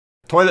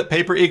toilet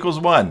paper equals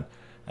 1.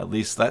 At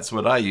least that's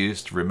what I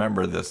use to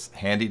remember this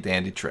handy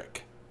dandy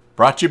trick.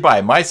 Brought to you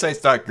by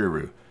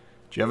mysites.guru. Do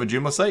you have a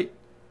Joomla site?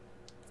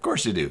 Of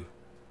course you do.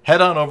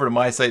 Head on over to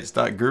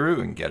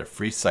mysites.guru and get a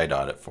free site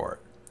audit for it.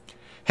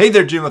 Hey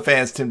there, Joomla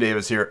fans. Tim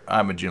Davis here.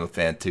 I'm a Joomla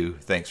fan too.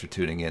 Thanks for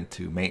tuning in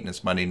to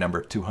Maintenance Monday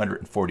number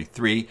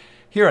 243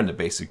 here on the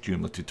Basic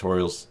Joomla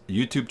Tutorials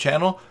YouTube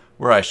channel,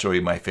 where I show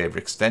you my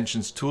favorite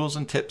extensions, tools,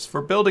 and tips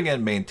for building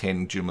and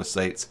maintaining Joomla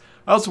sites.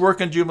 I also work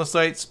on Joomla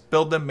sites,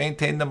 build them,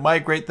 maintain them,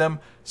 migrate them.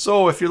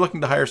 So if you're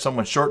looking to hire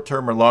someone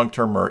short-term or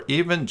long-term, or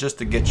even just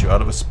to get you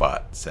out of a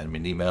spot, send me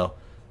an email,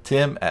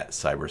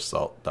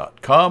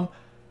 tim@cybersalt.com,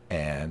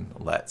 and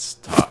let's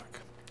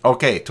talk.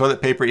 Okay,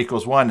 toilet paper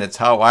equals 1. It's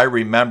how I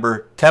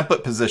remember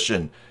template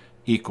position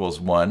equals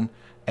 1.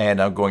 And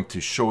I'm going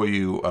to show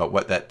you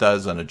what that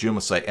does on a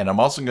Joomla site. And I'm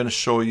also going to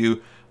show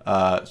you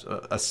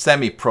a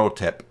semi-pro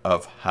tip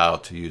of how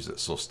to use it.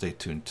 So stay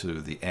tuned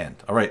to the end.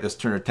 All right, let's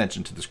turn our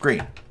attention to the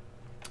screen.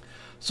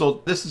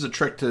 So this is a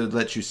trick to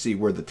let you see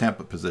where the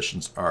template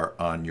positions are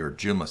on your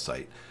Joomla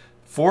site.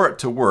 For it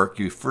to work,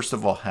 you first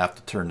of all have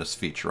to turn this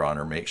feature on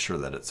or make sure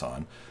that it's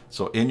on.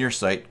 So in your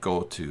site,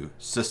 go to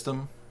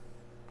System,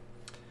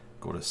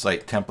 go to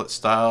Site Template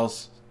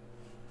Styles,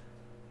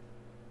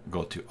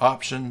 go to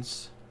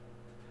Options,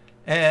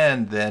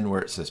 and then where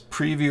it says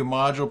Preview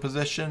Module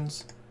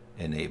Positions,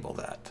 enable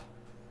that.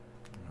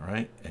 All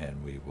right,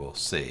 and we will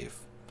save.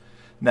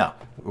 Now,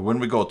 when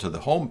we go to the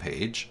home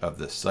page of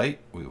this site,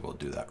 we will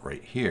do that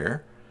right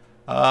here.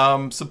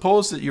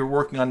 Suppose that you're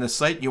working on this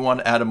site, you want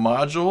to add a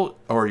module,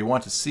 or you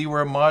want to see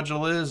where a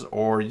module is,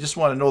 or you just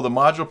want to know the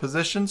module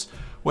positions.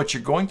 What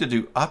you're going to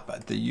do up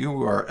at the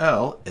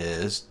URL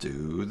is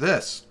do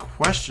this,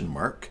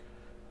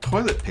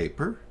 toilet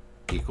paper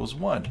equals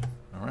 1.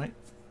 All right,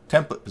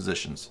 template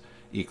positions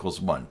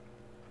equals 1.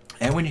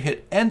 And when you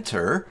hit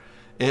enter,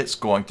 it's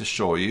going to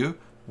show you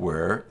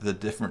where the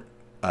different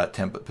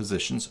template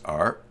positions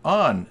are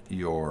on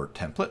your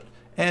template,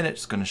 and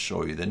it's going to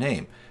show you the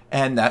name.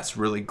 And that's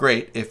really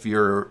great if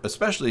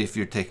especially if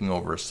you're taking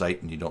over a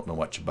site and you don't know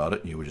much about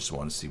it and you just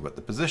want to see what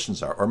the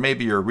positions are. Or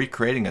maybe you're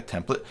recreating a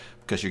template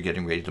because you're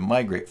getting ready to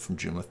migrate from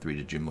Joomla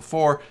 3 to Joomla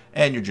 4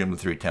 and your Joomla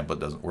 3 template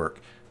doesn't work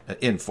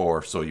in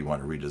 4, so you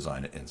want to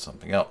redesign it in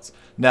something else.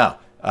 Now,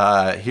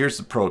 here's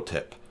the pro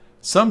tip.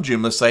 Some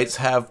Joomla sites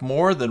have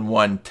more than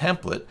one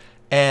template,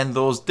 and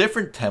those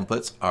different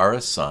templates are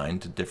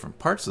assigned to different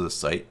parts of the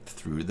site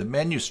through the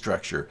menu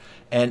structure.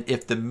 And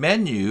if the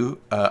menu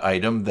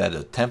item that a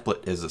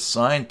template is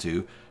assigned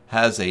to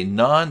has a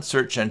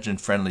non-search engine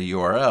friendly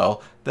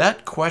URL,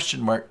 that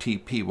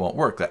 $TP won't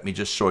work. Let me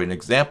just show you an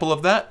example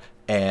of that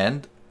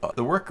and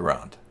the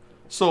workaround.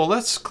 So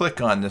let's click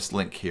on this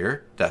link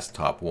here,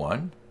 desktop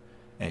 1,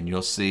 and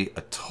you'll see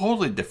a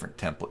totally different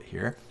template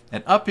here.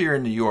 And up here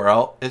in the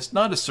URL, it's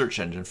not a search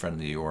engine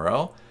friendly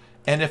URL.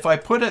 And if I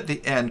put at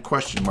the end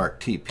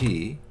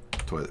 $TP,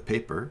 toilet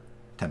paper,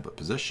 template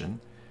position,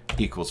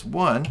 equals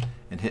 1,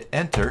 and hit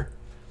enter,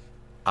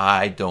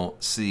 I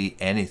don't see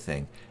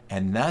anything.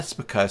 And that's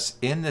because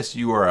in this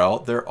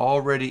URL, there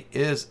already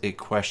is a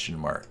question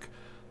mark.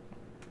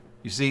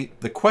 You see,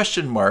 the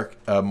question mark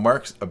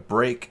marks a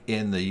break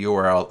in the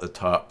URL at the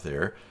top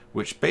there,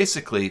 which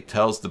basically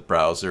tells the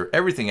browser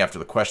everything after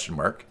the question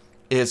mark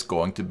is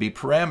going to be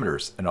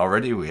parameters. And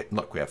already we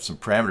have some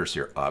parameters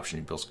here.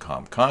 Option equals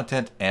com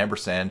content,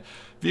 ampersand,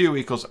 view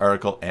equals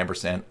article,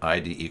 ampersand,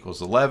 ID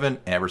equals 11,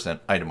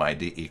 ampersand, item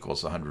ID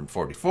equals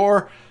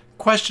 144,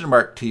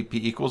 $TP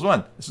equals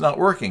 1. It's not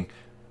working.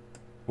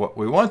 What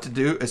we want to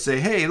do is say,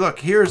 hey, look,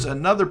 here's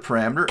another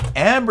parameter,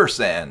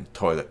 ampersand,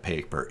 toilet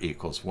paper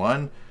equals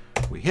 1.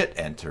 We hit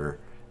enter,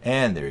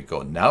 and there you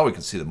go. Now we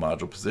can see the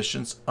module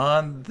positions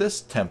on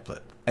this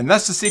template. And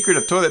that's the secret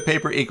of toilet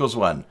paper equals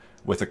 1.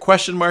 With a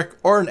question mark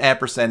or an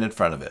ampersand in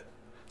front of it.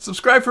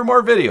 Subscribe for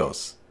more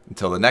videos.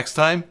 Until the next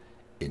time,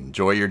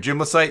 enjoy your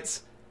Joomla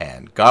sites,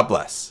 and God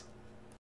bless.